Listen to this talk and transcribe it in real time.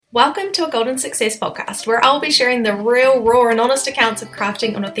Welcome to a Golden Success podcast, where I'll be sharing the real, raw, and honest accounts of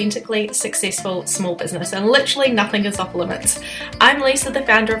crafting an authentically successful small business, and literally nothing is off limits. I'm Lisa, the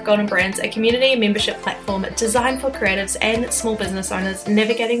founder of Golden Brands, a community and membership platform designed for creatives and small business owners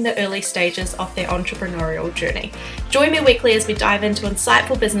navigating the early stages of their entrepreneurial journey. Join me weekly as we dive into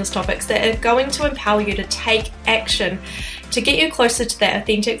insightful business topics that are going to empower you to take action to get you closer to that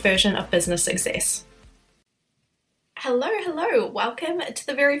authentic version of business success. Hello. Welcome to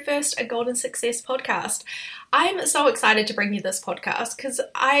the very first A Golden Success podcast. I'm so excited to bring you this podcast because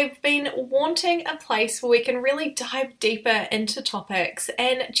I've been wanting a place where we can really dive deeper into topics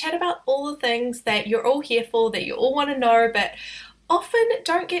and chat about all the things that you're all here for, that you all want to know, but often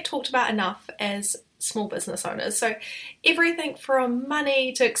don't get talked about enough as small business owners. So everything from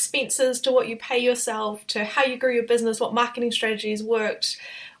money to expenses to what you pay yourself to how you grew your business, what marketing strategies worked,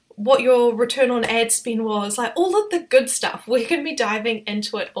 what your return on ad spend was, like all of the good stuff. We're going to be diving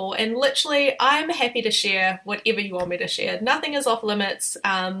into it all, and literally I'm happy to share whatever you want me to share. Nothing is off limits.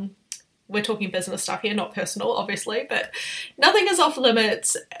 We're talking business stuff here, not personal obviously, but nothing is off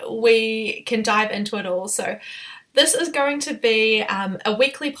limits. We can dive into it all. So this is going to be a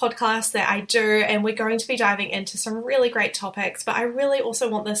weekly podcast that I do, and we're going to be diving into some really great topics, but I really also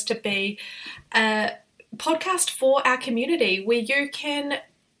want this to be a podcast for our community where you can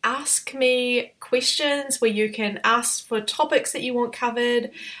ask me questions, where you can ask for topics that you want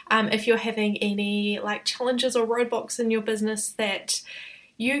covered. If you're having any challenges or roadblocks in your business, that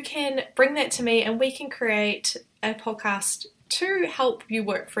you can bring that to me and we can create a podcast to help you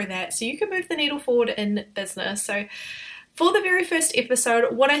work through that so you can move the needle forward in business. So for the very first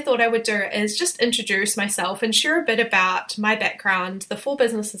episode, what I thought I would do is just introduce myself and share a bit about my background, the 4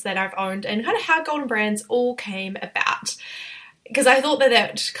 businesses that I've owned, and kind of how Golden Brands all came about. Because I thought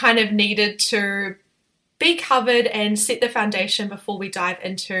that kind of needed to be covered and set the foundation before we dive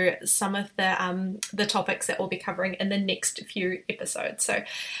into some of the topics that we'll be covering in the next few episodes. So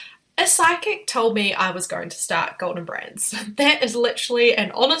a psychic told me I was going to start Golden Brands. That is literally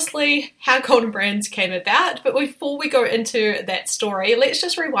and honestly how Golden Brands came about. But before we go into that story, let's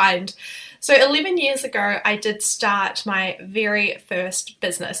just rewind. So 11 years ago, I did start my very first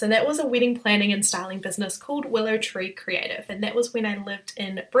business, and that was a wedding planning and styling business called Willow Tree Creative. And that was when I lived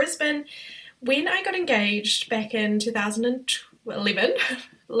in Brisbane. When I got engaged back in 2011, a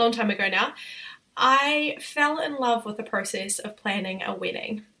long time ago now, I fell in love with the process of planning a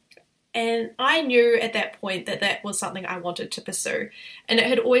wedding. And I knew at that point that that was something I wanted to pursue. And it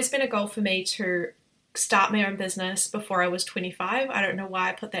had always been a goal for me to start my own business before I was 25. I don't know why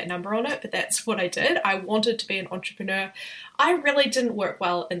I put that number on it, but that's what I did. I wanted to be an entrepreneur. I really didn't work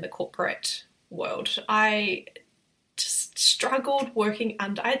well in the corporate world. I just struggled working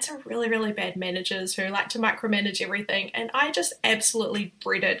under. I had some really, really bad managers who like to micromanage everything, and I just absolutely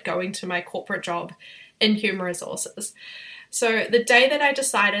dreaded going to my corporate job in human resources. So the day that I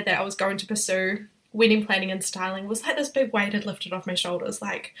decided that I was going to pursue wedding planning and styling was like this big weight had lifted off my shoulders,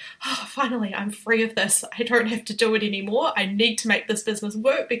 like, oh, finally I'm free of this. I don't have to do it anymore. I need to make this business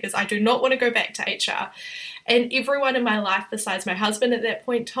work because I do not want to go back to HR. And everyone in my life besides my husband at that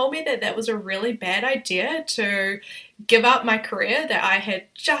point told me that that was a really bad idea to give up my career, that I had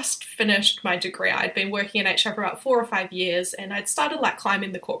just finished my degree. I'd been working in HR for about 4 or 5 years, and I'd started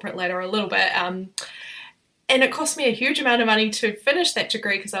climbing the corporate ladder a little bit. And it cost me a huge amount of money to finish that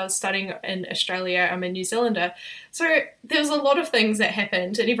degree because I was studying in Australia. I'm a New Zealander. So there was a lot of things that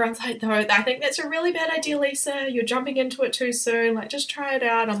happened. And everyone's like, no, I think that's a really bad idea, Lisa. You're jumping into it too soon. Just try it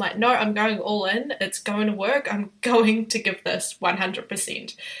out. I'm like, no, I'm going all in. It's going to work. I'm going to give this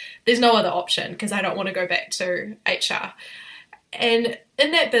 100%. There's no other option because I don't want to go back to HR. And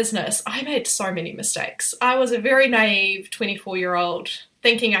in that business, I made so many mistakes. I was a very naive 24-year-old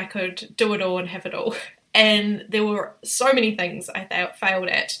thinking I could do it all and have it all. And there were so many things I failed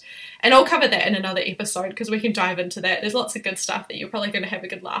at. And I'll cover that in another episode because we can dive into that. There's lots of good stuff that you're probably going to have a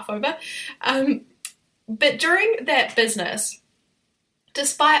good laugh over. But during that business,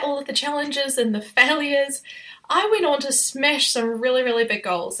 despite all of the challenges and the failures, I went on to smash some really, really big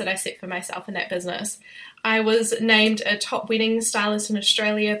goals that I set for myself in that business. I was named a top wedding stylist in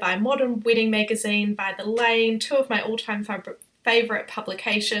Australia by Modern Wedding Magazine, by The Lane, 2 of my all-time favourite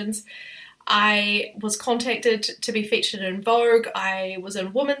publications. I was contacted to be featured in Vogue. I was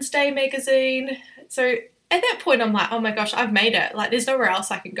in Women's Day magazine. So at that point, I'm like, oh my gosh, I've made it. There's nowhere else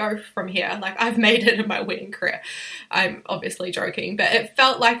I can go from here. I've made it in my wedding career. I'm obviously joking, but it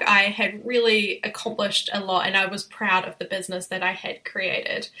felt like I had really accomplished a lot, and I was proud of the business that I had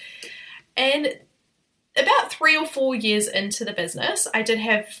created. And about 3 or 4 years into the business,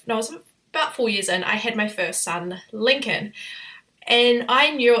 it was about 4 years in, I had my first son, Lincoln. And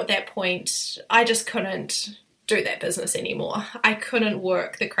I knew at that point I just couldn't do that business anymore. I couldn't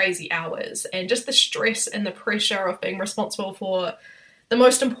work the crazy hours, and just the stress and the pressure of being responsible for the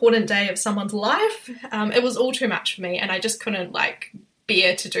most important day of someone's life. It was all too much for me, and I just couldn't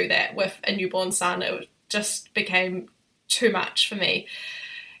bear to do that with a newborn son. It just became too much for me.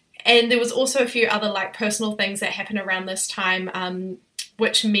 And there was also a few other personal things that happened around this time,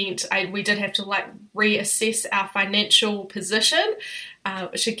 which meant we did have to reassess our financial position,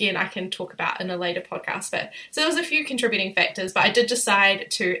 which again I can talk about in a later podcast. But so there was a few contributing factors, but I did decide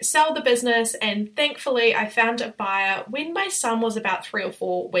to sell the business, and thankfully I found a buyer when my son was about 3 or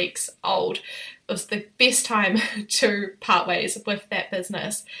 4 weeks old. It was the best time to part ways with that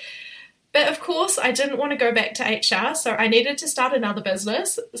business. But of course, I didn't want to go back to HR, so I needed to start another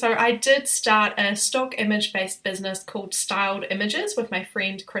business. So I did start a stock image-based business called Styled Images with my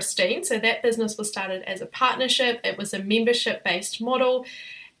friend Christine. So that business was started as a partnership. It was a membership-based model,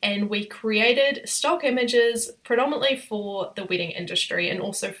 and we created stock images predominantly for the wedding industry and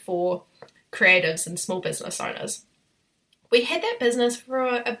also for creatives and small business owners. We had that business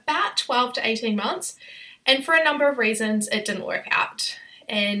for about 12 to 18 months, and for a number of reasons, it didn't work out.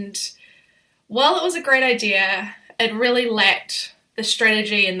 And while it was a great idea, it really lacked the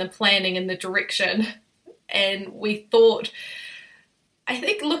strategy and the planning and the direction. And we thought, I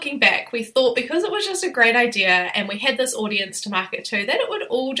think looking back, we thought because it was just a great idea and we had this audience to market to, that it would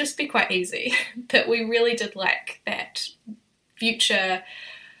all just be quite easy. But we really did lack that future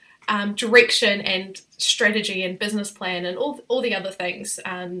direction and strategy and business plan and all the other things.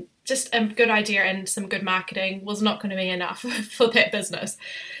 Just a good idea and some good marketing was not going to be enough for that business.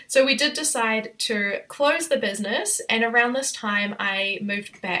 So we did decide to close the business, and around this time I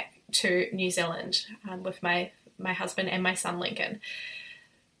moved back to New Zealand with my husband and my son Lincoln.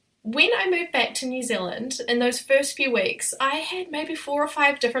 When I moved back to New Zealand, in those first few weeks, I had maybe 4 or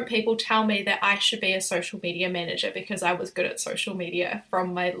 5 different people tell me that I should be a social media manager because I was good at social media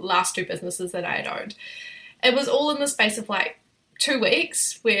from my last 2 businesses that I had owned. It was all in the space of 2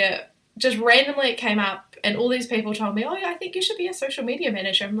 weeks where just randomly it came up and all these people told me, oh yeah, I think you should be a social media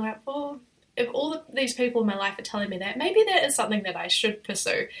manager. I'm like, well, if all these people in my life are telling me that, maybe that is something that I should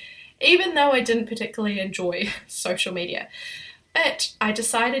pursue, even though I didn't particularly enjoy social media. But I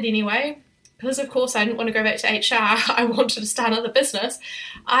decided anyway, because of course I didn't want to go back to HR, I wanted to start another business.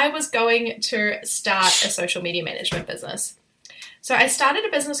 I was going to start a social media management business. So I started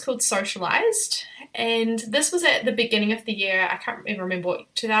a business called Socialized, and this was at the beginning of the year, I can't even remember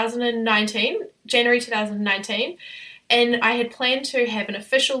what, 2019, January 2019, and I had planned to have an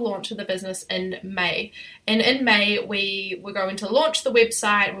official launch of the business in May. And in May, we were going to launch the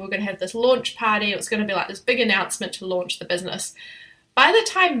website, we were going to have this launch party, it was going to be this big announcement to launch the business. By the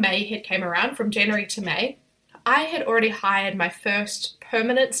time May had came around, from January to May, I had already hired my first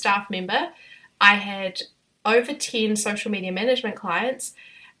permanent staff member. I had over 10 social media management clients,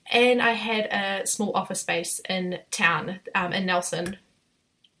 and I had a small office space in town, in Nelson.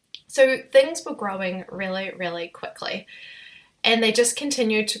 So things were growing really, really quickly, and they just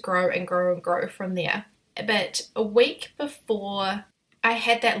continued to grow and grow and grow from there. But a week before I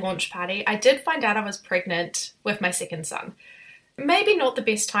had that launch party, I did find out I was pregnant with my second son. Maybe not the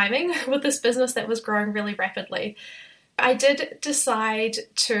best timing with this business that was growing really rapidly. I did decide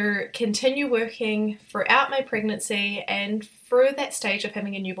to continue working throughout my pregnancy and through that stage of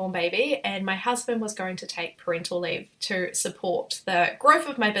having a newborn baby, and my husband was going to take parental leave to support the growth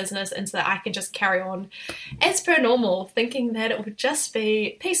of my business and so that I could just carry on as per normal, thinking that it would just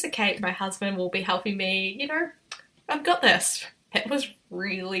be piece of cake. My husband will be helping me, I've got this. It was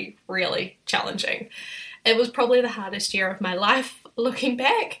really, really challenging. It was probably the hardest year of my life looking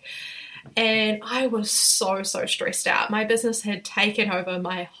back. And I was so stressed out. My business had taken over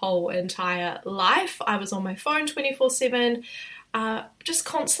my whole entire life. I was on my phone 24/7, just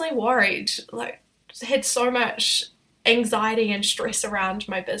constantly worried, had so much anxiety and stress around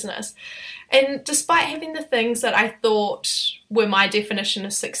my business. And despite having the things that I thought were my definition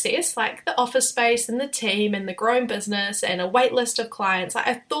of success, like the office space and the team and the growing business and a wait list of clients,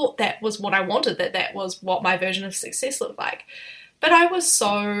 I thought that was what I wanted, that was what my version of success looked like. But I was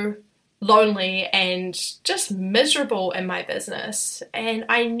so lonely and just miserable in my business, and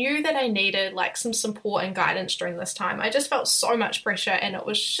I knew that I needed some support and guidance during this time. I just felt so much pressure, and it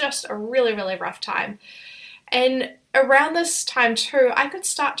was just a really, really rough time. And around this time too, I could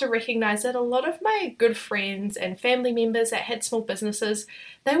start to recognize that a lot of my good friends and family members that had small businesses,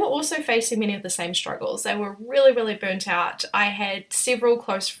 they were also facing many of the same struggles. They were really, really burnt out. I had several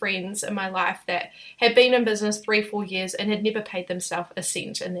close friends in my life that had been in business 3-4 years and had never paid themselves a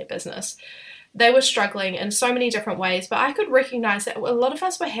cent in their business. They were struggling in so many different ways, but I could recognize that a lot of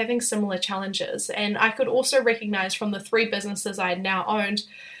us were having similar challenges. And I could also recognize from the 3 businesses I had now owned,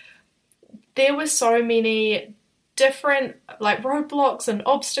 there were so many different like roadblocks and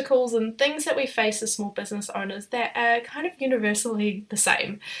obstacles and things that we face as small business owners that are kind of universally the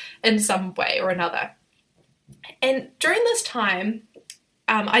same in some way or another. And during this time,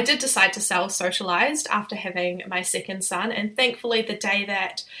 I did decide to sell Socialized after having my second son, and thankfully the day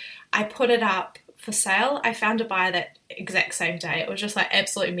that I put it up for sale, I found a buyer that exact same day. It was just like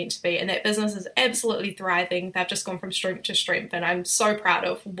absolutely meant to be, and that business is absolutely thriving. They've just gone from strength to strength, and I'm so proud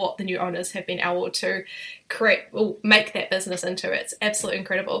of what the new owners have been able to make that business into. It's absolutely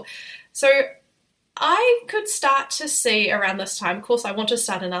incredible. So I could start to see around this time, of course, I want to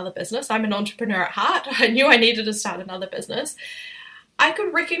start another business. I'm an entrepreneur at heart. I knew I needed to start another business. I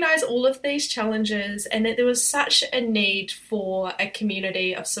could recognize all of these challenges and that there was such a need for a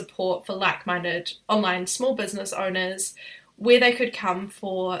community of support for like-minded online small business owners where they could come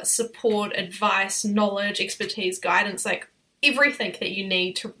for support, advice, knowledge, expertise, guidance, like everything that you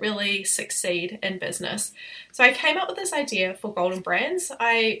need to really succeed in business. So I came up with this idea for Golden Brands.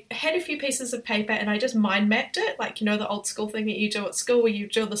 I had a few pieces of paper and I just mind mapped it, like, you know, the old school thing that you do at school where you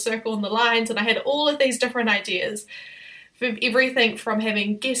draw the circle and the lines, and I had all of these different ideas. Everything from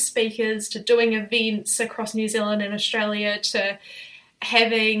having guest speakers to doing events across New Zealand and Australia to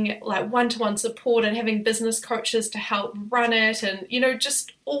having like one-to-one support and having business coaches to help run it, and, you know,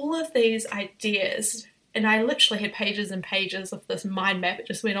 just all of these ideas. And I literally had pages and pages of this mind map. It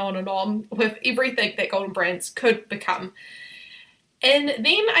just went on with everything that Golden Brands could become. And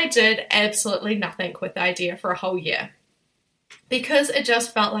then I did absolutely nothing with the idea for a whole year because it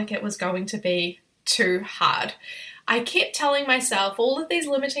just felt like it was going to be too hard. I kept telling myself all of these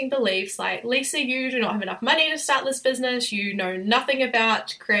limiting beliefs like, Lisa, you do not have enough money to start this business. You know nothing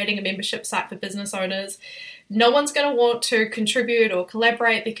about creating a membership site for business owners. No one's going to want to contribute or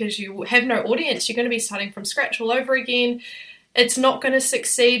collaborate because you have no audience. You're going to be starting from scratch all over again. It's not going to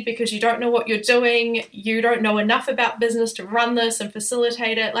succeed because you don't know what you're doing. You don't know enough about business to run this and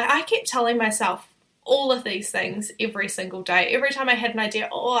facilitate it. Like, I kept telling myself all of these things every single day. Every time I had an idea,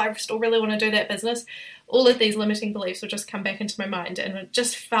 I still really want to do that business, all of these limiting beliefs would just come back into my mind, and it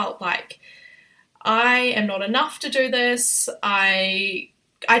just felt like I am not enough to do this. I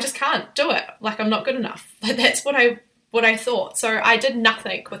just can't do it. Like, I'm not good enough. Like, that's what I thought. So I did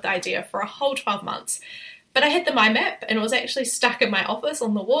nothing with the idea for a whole 12 months. But I had the mind map, and it was actually stuck in my office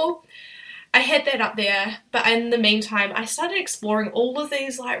on the wall. I had that up there, but in the meantime, I started exploring all of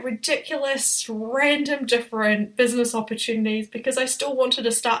these like ridiculous, random, different business opportunities because I still wanted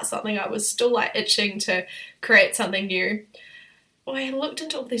to start something. I was still like itching to create something new. Well, I looked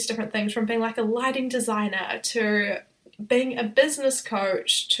into all these different things, from being like a lighting designer to being a business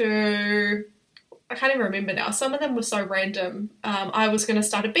coach to, I can't even remember now. Some of them were so random. I was going to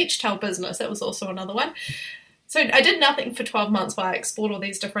start a beach towel business. That was also another one. So I did nothing for 12 months while I explored all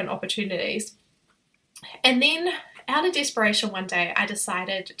these different opportunities. And then out of desperation one day, I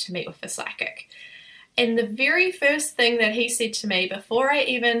decided to meet with a psychic. And the very first thing that he said to me before I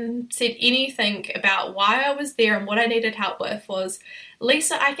even said anything about why I was there and what I needed help with was,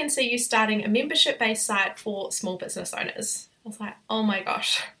 Lisa, I can see you starting a membership-based site for small business owners. I was like, oh my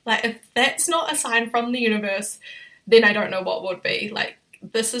gosh, like if that's not a sign from the universe, then I don't know what would be. Like,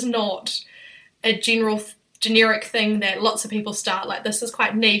 this is not a generic thing that lots of people start. Like, this is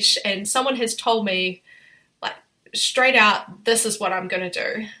quite niche, and someone has told me like straight out, this is what I'm going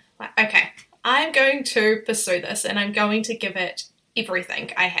to do. Like, okay, I'm going to pursue this and I'm going to give it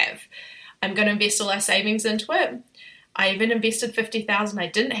everything I have. I'm going to invest all our savings into it. I even invested $50,000 I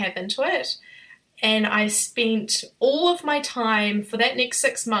didn't have into it, and I spent all of my time for that next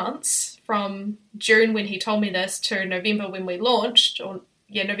 6 months, from June when he told me this to November when we launched,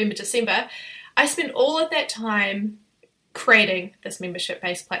 November, December. I spent all of that time creating this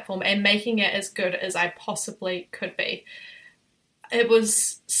membership-based platform and making it as good as I possibly could be. It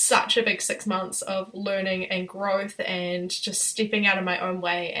was such a big 6 months of learning and growth and just stepping out of my own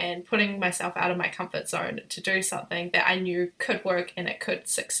way and putting myself out of my comfort zone to do something that I knew could work and it could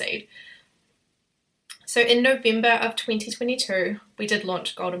succeed. So in November of 2022, we did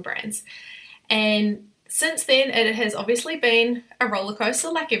launch Golden Brands. And since then, it has obviously been a roller coaster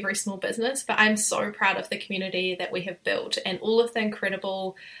like every small business, but I'm so proud of the community that we have built and all of the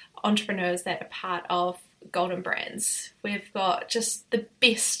incredible entrepreneurs that are part of Golden Brands. We've got just the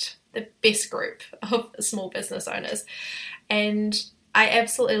best group of small business owners, and I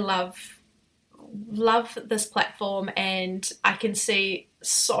absolutely love this platform, and I can see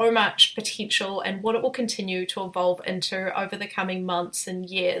so much potential and what it will continue to evolve into over the coming months and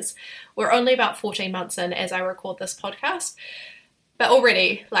years. We're only about 14 months in as I record this podcast. But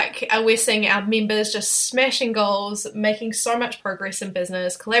already, we're seeing our members just smashing goals, making so much progress in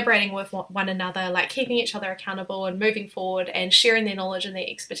business, collaborating with one another, keeping each other accountable and moving forward and sharing their knowledge and their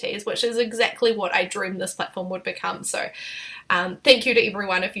expertise, which is exactly what I dreamed this platform would become. So thank you to every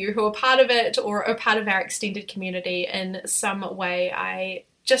one of you who are part of it or are part of our extended community in some way. I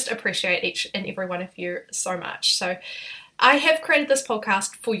just appreciate each and every one of you so much. So I have created this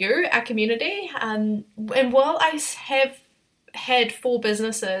podcast for you, our community, and while I have had 4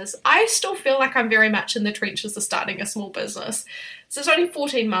 businesses, I still feel like I'm very much in the trenches of starting a small business. So it's only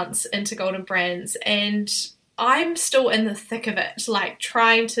 14 months into Golden Brands and I'm still in the thick of it,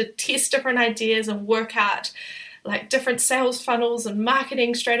 trying to test different ideas and work out different sales funnels and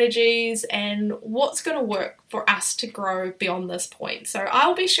marketing strategies and what's going to work for us to grow beyond this point. So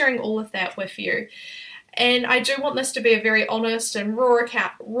I'll be sharing all of that with you. And I do want this to be a very honest and raw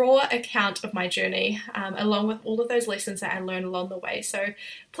account of my journey, along with all of those lessons that I learned along the way. So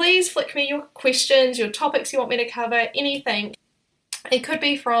please flick me your questions, your topics you want me to cover, anything. It could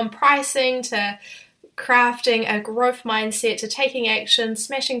be from pricing to crafting a growth mindset to taking action,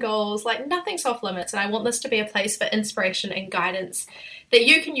 smashing goals, nothing's off limits. And I want this to be a place for inspiration and guidance that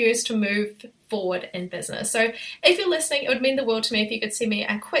you can use to move forward in business. So if you're listening, it would mean the world to me if you could send me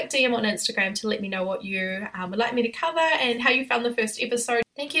a quick DM on Instagram to let me know what you would like me to cover and how you found the first episode.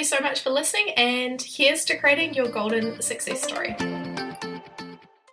 Thank you so much for listening, and here's to creating your golden success story.